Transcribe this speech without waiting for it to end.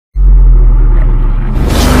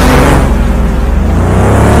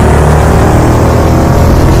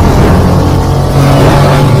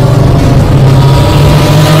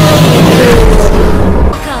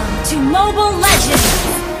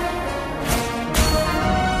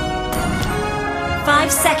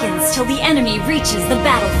5 seconds till the enemy reaches the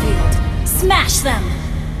battlefield. Smash them!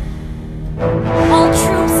 All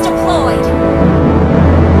troops deployed!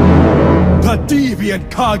 The deviant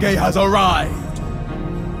Kage has arrived!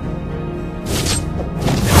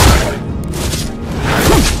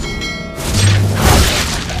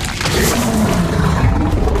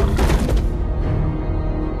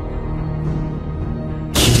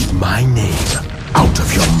 Keep my name out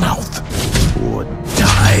of your mouth, or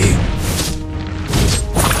die!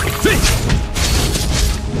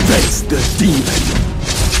 Face the demon!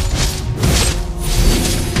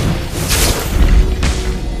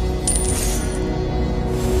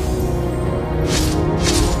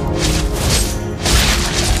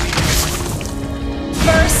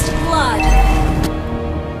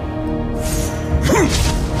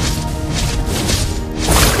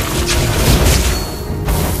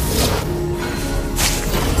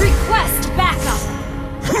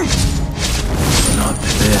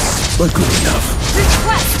 But good enough.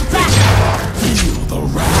 Request backup! Feel the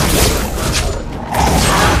wrath.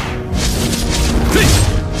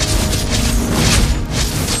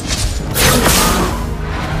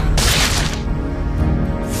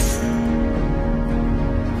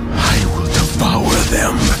 I will devour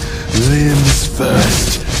them. Limbs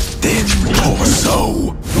first, then torso.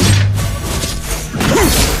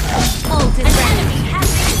 Ultimate enemy has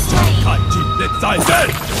been slain!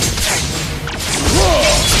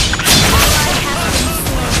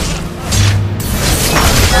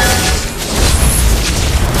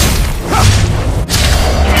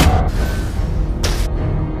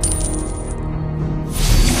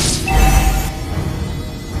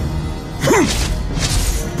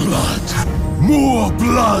 Blood! More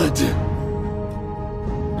blood!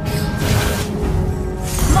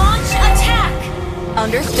 Launch attack!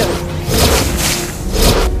 Understood.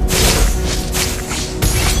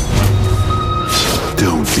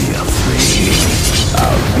 Don't be afraid.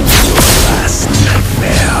 I'll be your last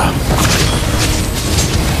nightmare.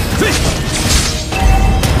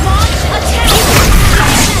 Launch attack!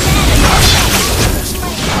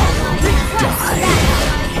 Die.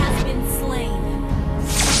 Has been slain.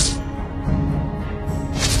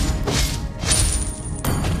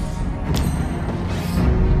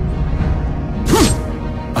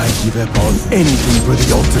 I give up on anything for the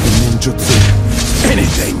ultimate ninjutsu.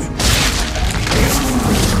 Anything!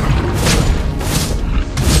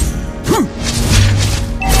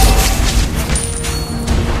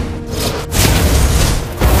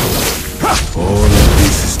 All of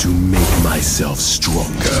this is to make myself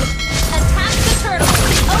stronger. Attack the turtle!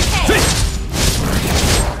 Okay!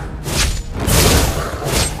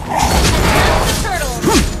 Attack the turtle!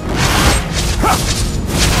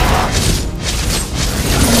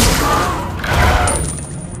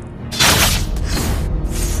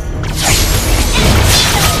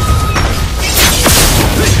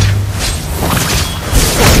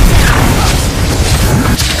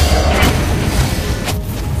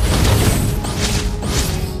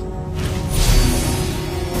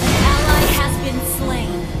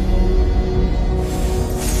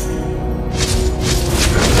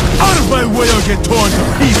 My way or get torn to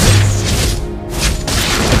pieces!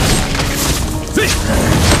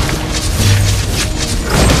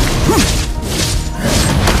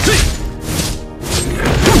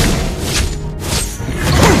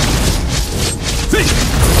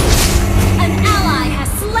 An ally has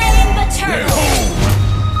slain the turtle!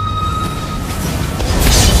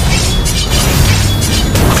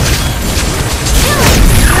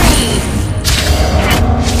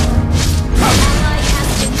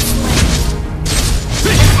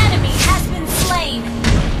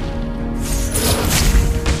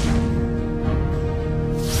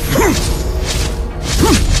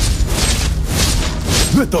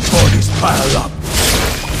 Let the bodies pile up!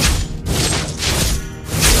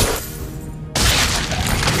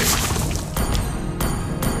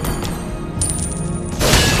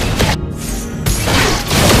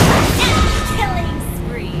 Killing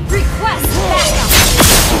spree! Request backup!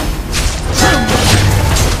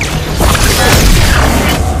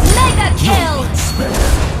 Mega kill!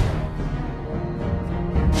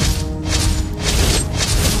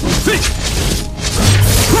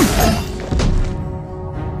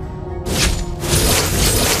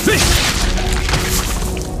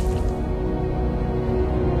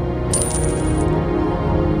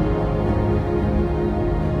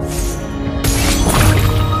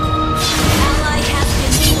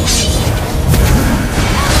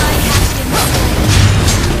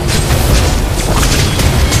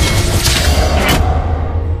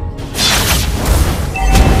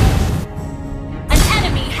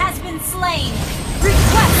 slain.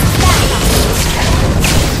 Request backup.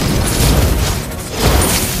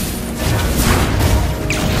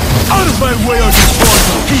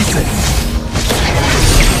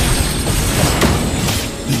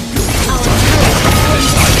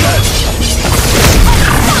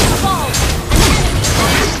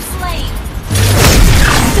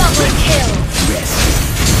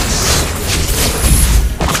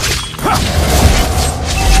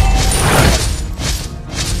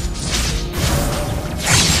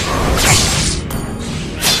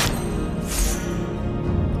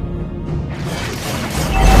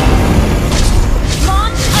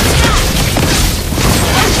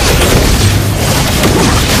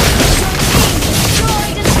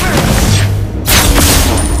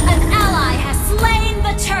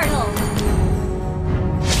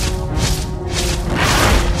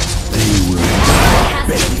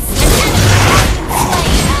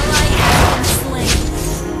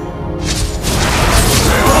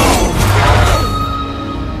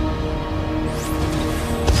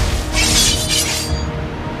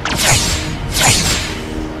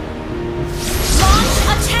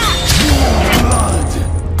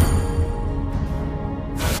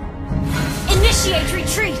 Initiate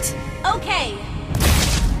retreat! Okay!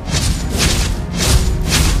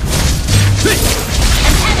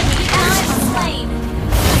 An enemy ally slain!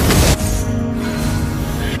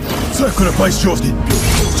 Sacrifice yours in the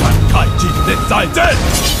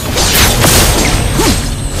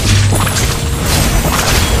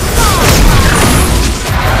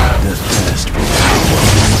thirst for power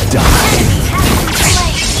will die.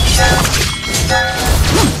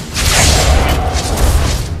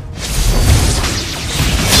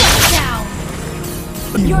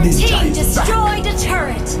 Your team destroyed a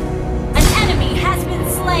turret! An enemy has been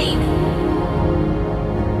slain!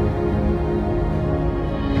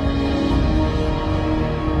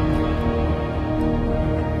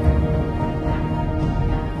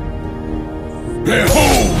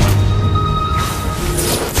 Behold!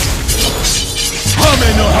 Hame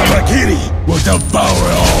no Harakiri will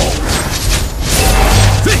devour all!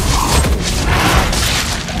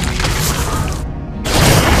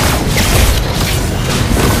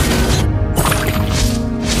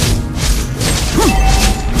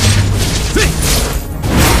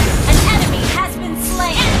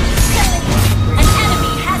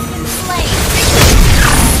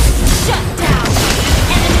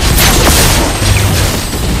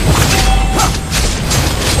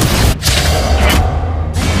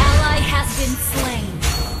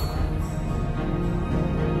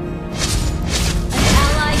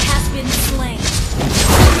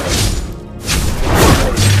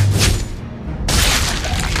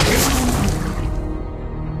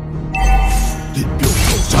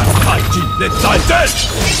 Let's die dead!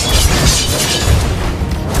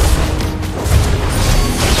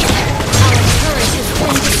 Our turret has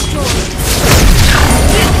been destroyed.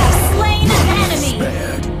 You have slain an enemy!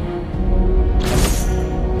 Spared.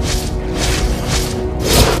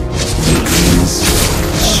 Victims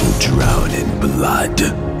should drown in blood.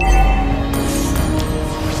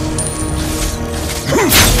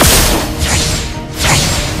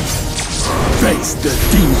 Face the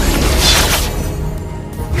demon!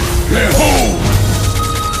 Behold!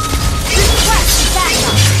 Request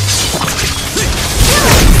backup!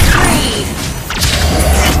 Killing spree!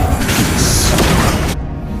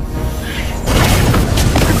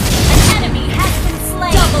 An enemy has been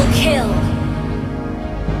slain! Double kill!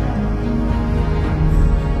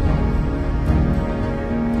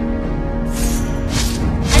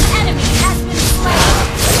 An enemy has been slain!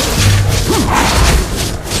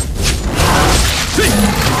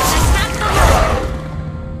 Attack the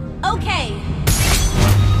Lord! Okay!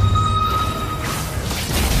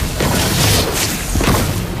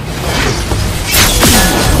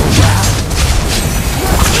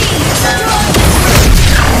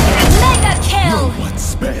 Mega kill! No one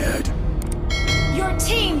spared. Your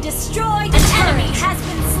team destroyed an enemy has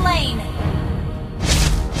been slain!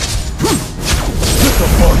 Let the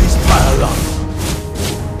bodies pile up.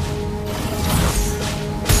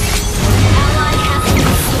 Ally has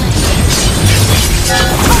been slain!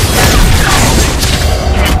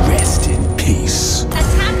 Rest in peace.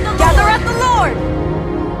 Attack the Lord! Gather at the Lord!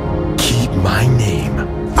 Keep my name out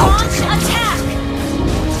Launch of your mouth. attack!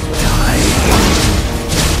 Die.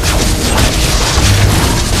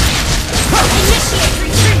 Initiate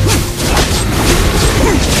retreat!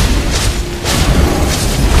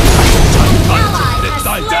 Ally has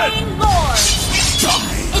slain Lord!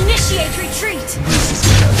 Die. Initiate retreat! This is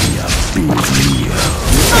gonna be a big deal.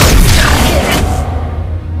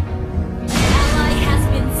 Ally has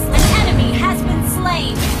been an enemy has been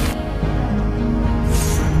slain.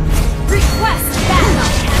 Request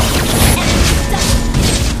backup. Enemy double.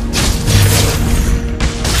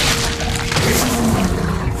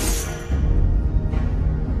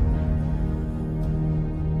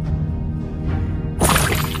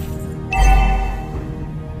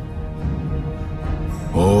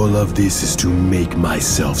 All of this is to make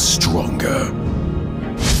myself stronger.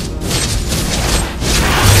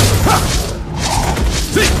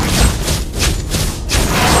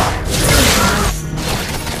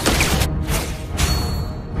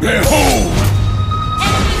 Behold!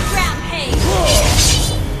 Enemy rampage.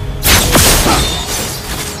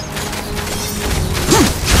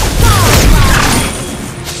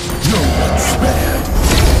 No one spared.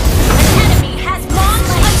 An enemy has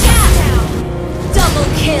launched attack. Double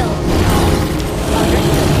kill.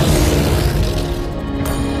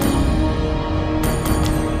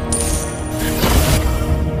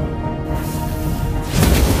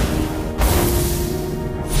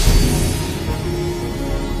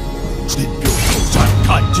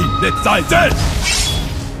 Let's die dead!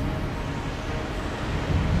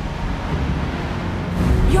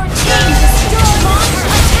 Your team destroyed launch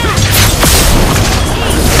attack.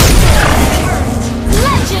 Team destroyed turret.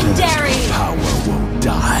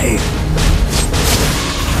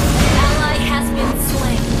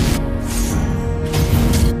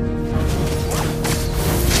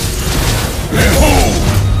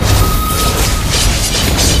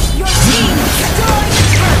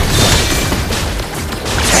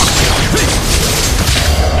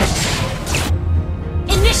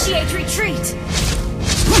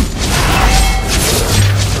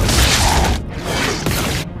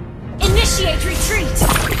 Initiate retreat!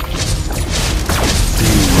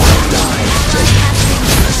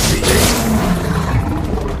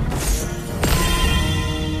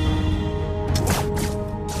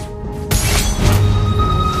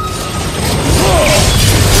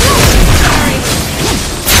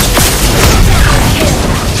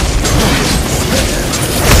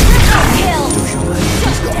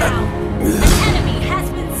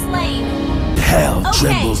 Hell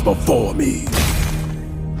trembles before me.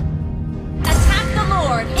 Attack the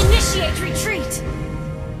Lord! Initiate retreat!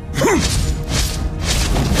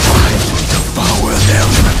 I will devour them.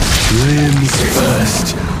 Limbs first,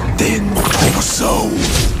 then torso.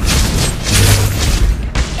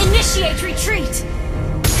 Initiate retreat!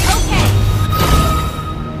 Okay!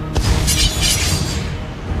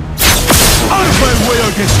 Out of my way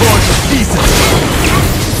or get torn to pieces!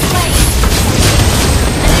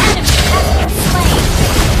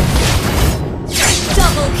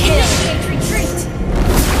 Double kill!